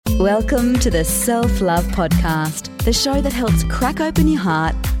Welcome to the Self-Love Podcast, the show that helps crack open your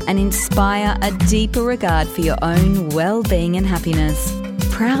heart and inspire a deeper regard for your own well-being and happiness.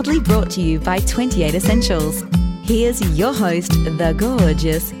 Proudly brought to you by 28 Essentials. Here's your host, the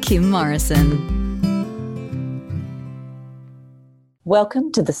gorgeous Kim Morrison.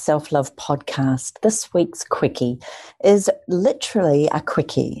 Welcome to the Self-Love Podcast. This week's quickie is literally a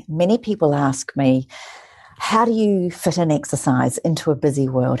quickie. Many people ask me, how do you fit in exercise into a busy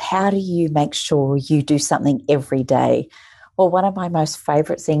world? How do you make sure you do something every day? Well, one of my most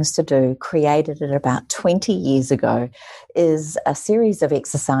favorite things to do, created it about 20 years ago, is a series of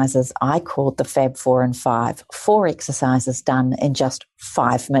exercises I called the Fab 4 and 5. 4 exercises done in just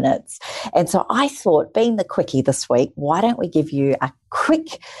 5 minutes. And so I thought, being the quickie this week, why don't we give you a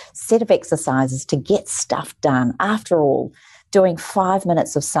quick set of exercises to get stuff done? After all, doing 5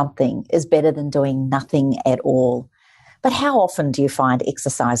 minutes of something is better than doing nothing at all. But how often do you find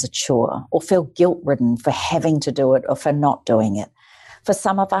exercise a chore or feel guilt-ridden for having to do it or for not doing it? For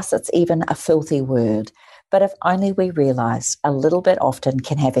some of us, it's even a filthy word. But if only we realize a little bit often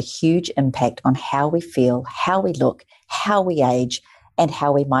can have a huge impact on how we feel, how we look, how we age, and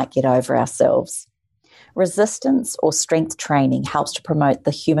how we might get over ourselves. Resistance or strength training helps to promote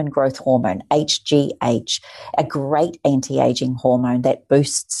the human growth hormone, HGH, a great anti-aging hormone that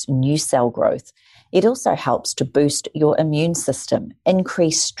boosts new cell growth. It also helps to boost your immune system,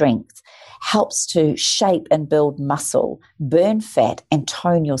 increase strength, helps to shape and build muscle, burn fat, and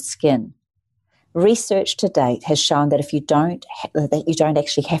tone your skin. Research to date has shown that you don't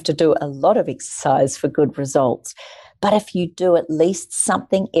actually have to do a lot of exercise for good results. But if you do at least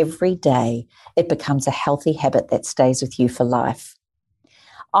something every day, it becomes a healthy habit that stays with you for life.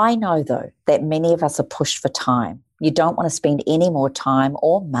 I know, though, that many of us are pushed for time. You don't want to spend any more time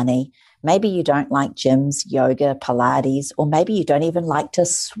or money. Maybe you don't like gyms, yoga, Pilates, or maybe you don't even like to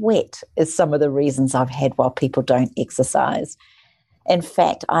sweat, is some of the reasons I've had why people don't exercise. In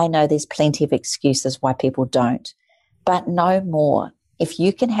fact, I know there's plenty of excuses why people don't, but no more. If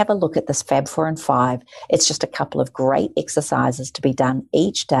you can have a look at this Fab 4 and 5, it's just a couple of great exercises to be done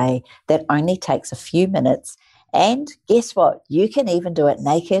each day that only takes a few minutes. And guess what? You can even do it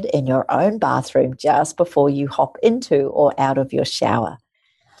naked in your own bathroom just before you hop into or out of your shower.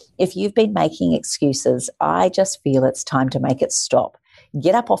 If you've been making excuses, I just feel it's time to make it stop.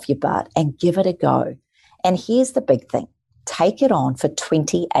 Get up off your butt and give it a go. And here's the big thing. Take it on for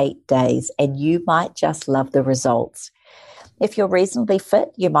 28 days and you might just love the results. If you're reasonably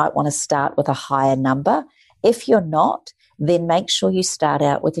fit, you might want to start with a higher number. If you're not, then make sure you start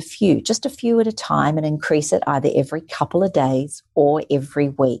out with just a few at a time, and increase it either every couple of days or every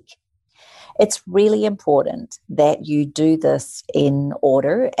week. It's really important that you do this in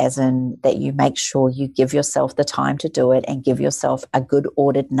order, as in that you make sure you give yourself the time to do it and give yourself a good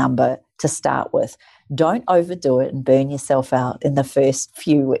ordered number to start with. Don't overdo it and burn yourself out in the first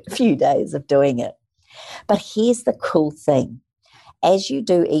few days of doing it. But here's the cool thing. As you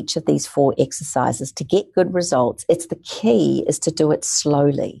do each of these 4 exercises to get good results, the key is to do it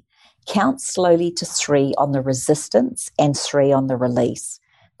slowly. Count slowly to 3 on the resistance and 3 on the release.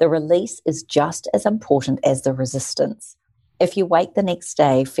 The release is just as important as the resistance. If you wake the next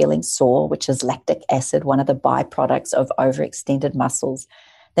day feeling sore, which is lactic acid, one of the byproducts of overextended muscles,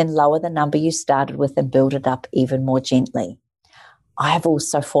 then lower the number you started with and build it up even more gently. I have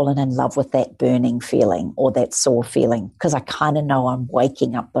also fallen in love with that burning feeling or that sore feeling because I kind of know I'm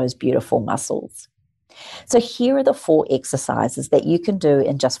waking up those beautiful muscles. So here are the 4 exercises that you can do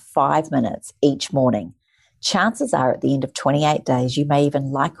in just 5 minutes each morning. Chances are at the end of 28 days, you may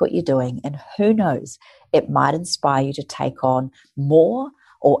even like what you're doing, and who knows, it might inspire you to take on more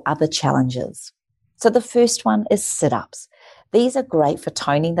or other challenges. So the first one is sit-ups. These are great for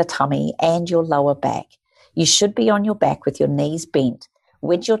toning the tummy and your lower back. You should be on your back with your knees bent.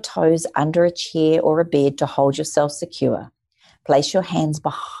 Wedge your toes under a chair or a bed to hold yourself secure. Place your hands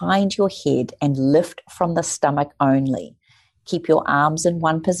behind your head and lift from the stomach only. Keep your arms in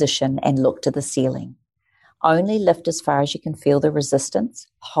one position and look to the ceiling. Only lift as far as you can feel the resistance.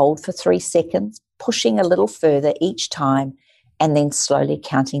 Hold for 3 seconds, pushing a little further each time, and then slowly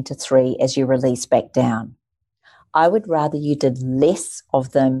counting to 3 as you release back down. I would rather you did less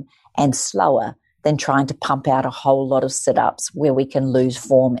of them and slower than trying to pump out a whole lot of sit-ups where we can lose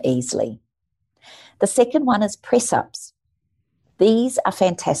form easily. The second one is press-ups. These are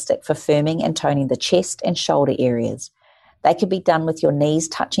fantastic for firming and toning the chest and shoulder areas. They can be done with your knees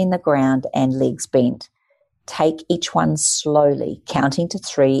touching the ground and legs bent. Take each one slowly, counting to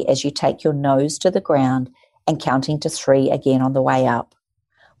 3 as you take your nose to the ground and counting to 3 again on the way up.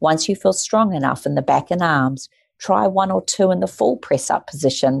 Once you feel strong enough in the back and arms, Try 1 or 2 in the full press-up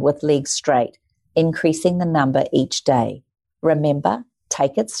position with legs straight, increasing the number each day. Remember,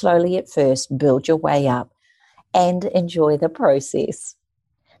 take it slowly at first, build your way up, and enjoy the process.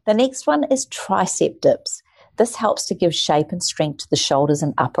 The next one is tricep dips. This helps to give shape and strength to the shoulders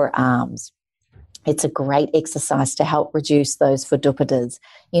and upper arms. It's a great exercise to help reduce those vertebras,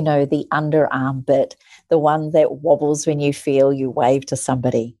 the underarm bit, the one that wobbles when you feel you wave to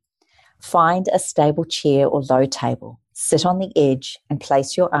somebody. Find a stable chair or low table. Sit on the edge and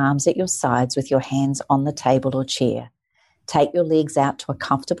place your arms at your sides with your hands on the table or chair. Take your legs out to a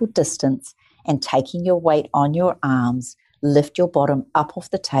comfortable distance and taking your weight on your arms, lift your bottom up off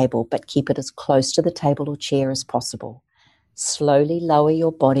the table, but keep it as close to the table or chair as possible. Slowly lower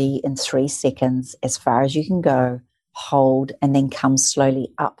your body in 3 seconds as far as you can go, hold, and then come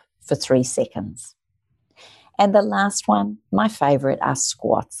slowly up for 3 seconds. And the last one, my favorite, are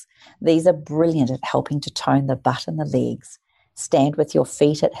squats. These are brilliant at helping to tone the butt and the legs. Stand with your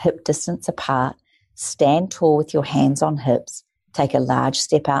feet at hip distance apart. Stand tall with your hands on hips. Take a large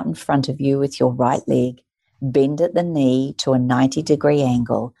step out in front of you with your right leg. Bend at the knee to a 90-degree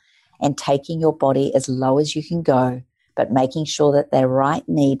angle and taking your body as low as you can go, but making sure that the right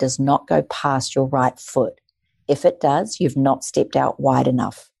knee does not go past your right foot. If it does, you've not stepped out wide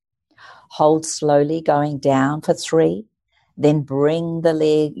enough. Hold slowly going down for 3, then bring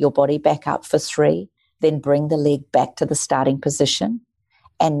your body back up for 3, then bring the leg back to the starting position,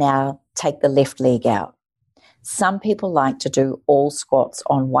 and now take the left leg out. Some people like to do all squats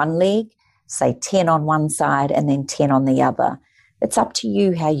on one leg, say 10 on one side and then 10 on the other. It's up to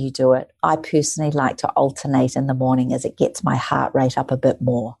you how you do it. I personally like to alternate in the morning as it gets my heart rate up a bit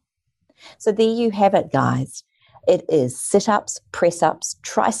more. So there you have it, guys. It is sit-ups, press-ups,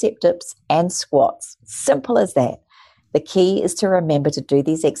 tricep dips, and squats. Simple as that. The key is to remember to do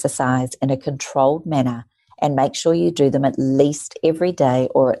these exercises in a controlled manner and make sure you do them at least every day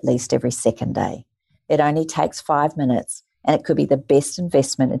or at least every second day. It only takes 5 minutes, and it could be the best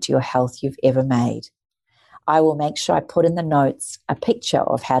investment into your health you've ever made. I will make sure I put in the notes a picture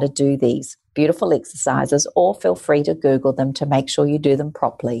of how to do these beautiful exercises, or feel free to Google them to make sure you do them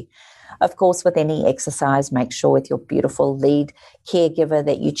properly. Of course, with any exercise, make sure with your beautiful lead caregiver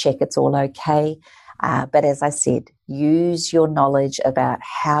that you check it's all okay. But as I said, use your knowledge about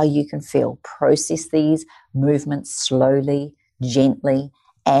how you can feel. Process these movements slowly, gently,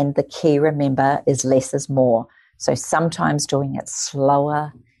 and the key, remember, is less is more. So sometimes doing it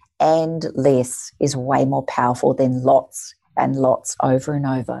slower and less is way more powerful than lots and lots over and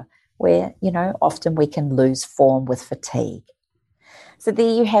over, where, often we can lose form with fatigue. So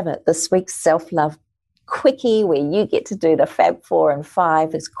there you have it, this week's Self-Love Quickie, where you get to do the Fab 4 and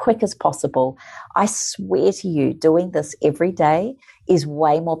 5 as quick as possible. I swear to you, doing this every day is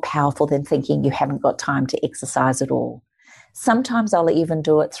way more powerful than thinking you haven't got time to exercise at all. Sometimes I'll even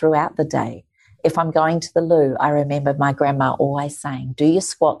do it throughout the day. If I'm going to the loo, I remember my grandma always saying, do your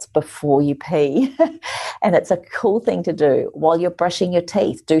squats before you pee. And it's a cool thing to do. While you're brushing your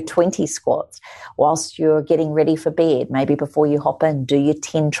teeth, do 20 squats. Whilst you're getting ready for bed, maybe before you hop in, do your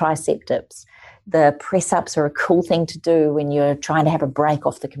 10 tricep dips. The press-ups are a cool thing to do when you're trying to have a break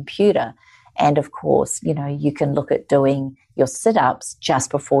off the computer. And of course, you can look at doing your sit-ups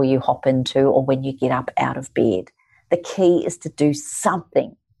just before you hop into or when you get up out of bed. The key is to do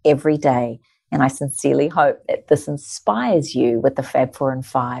something every day. And I sincerely hope that this inspires you with the Fab 4 and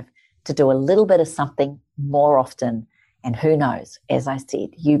 5 to do a little bit of something more often. And who knows, as I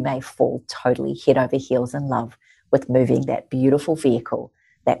said, you may fall totally head over heels in love with moving that beautiful vehicle,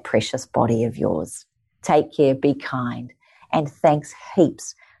 that precious body of yours. Take care, be kind, and thanks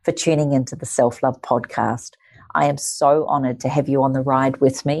heaps for tuning into the Self-Love Podcast. I am so honored to have you on the ride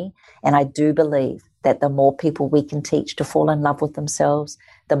with me, and I do believe that the more people we can teach to fall in love with themselves,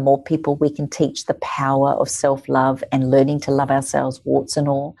 the more people we can teach the power of self-love and learning to love ourselves, warts and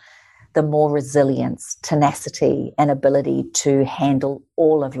all, the more resilience, tenacity, and ability to handle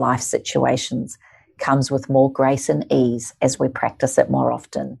all of life's situations comes with more grace and ease as we practice it more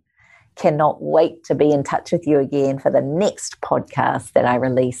often. Cannot wait to be in touch with you again for the next podcast that I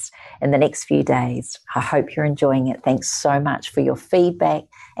release in the next few days. I hope you're enjoying it. Thanks so much for your feedback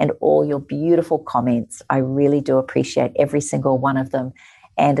and all your beautiful comments. I really do appreciate every single one of them,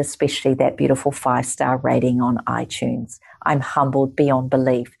 and especially that beautiful 5-star rating on iTunes. I'm humbled beyond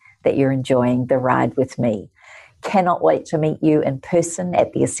belief that you're enjoying the ride with me. Cannot wait to meet you in person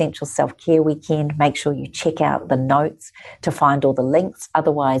at the Essential Self-Care Weekend. Make sure you check out the notes to find all the links.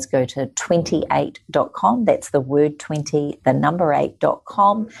 Otherwise, go to 28.com. That's the word 20, the number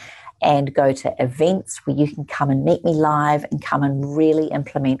 8.com. and go to events where you can come and meet me live and come and really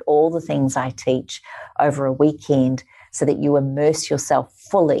implement all the things I teach over a weekend so that you immerse yourself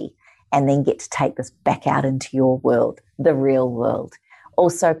fully and then get to take this back out into your world, the real world.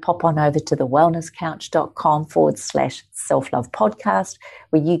 Also, pop on over to thewellnesscouch.com/self-love podcast,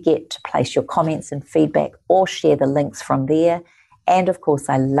 where you get to place your comments and feedback or share the links from there. And of course,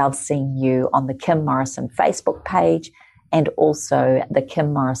 I love seeing you on the Kim Morrison Facebook page and also the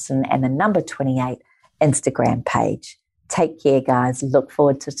Kim Morrison and the number 28 Instagram page. Take care, guys. Look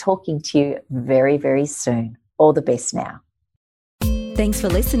forward to talking to you very, very soon. All the best now. Thanks for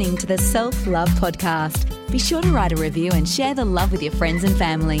listening to the Self-Love Podcast. Be sure to write a review and share the love with your friends and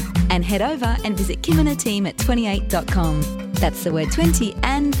family. And head over and visit Kim and her team at 28.com. That's the word 20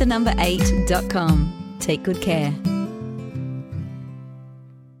 and the number 8.com. Take good care.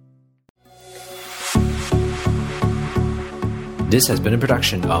 This has been a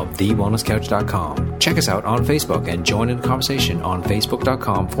production of TheWellnessCouch.com. Check us out on Facebook and join in the conversation on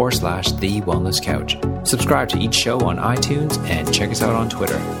Facebook.com/TheWellnessCouch. Subscribe to each show on iTunes and check us out on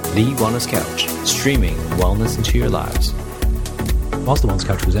Twitter. The Wellness Couch, streaming wellness into your lives. Whilst the Wellness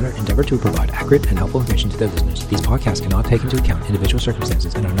Couch presenter endeavor to provide accurate and helpful information to their listeners, these podcasts cannot take into account individual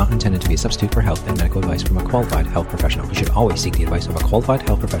circumstances and are not intended to be a substitute for health and medical advice from a qualified health professional. You should always seek the advice of a qualified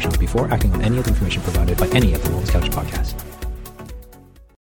health professional before acting on any of the information provided by any of the Wellness Couch podcasts.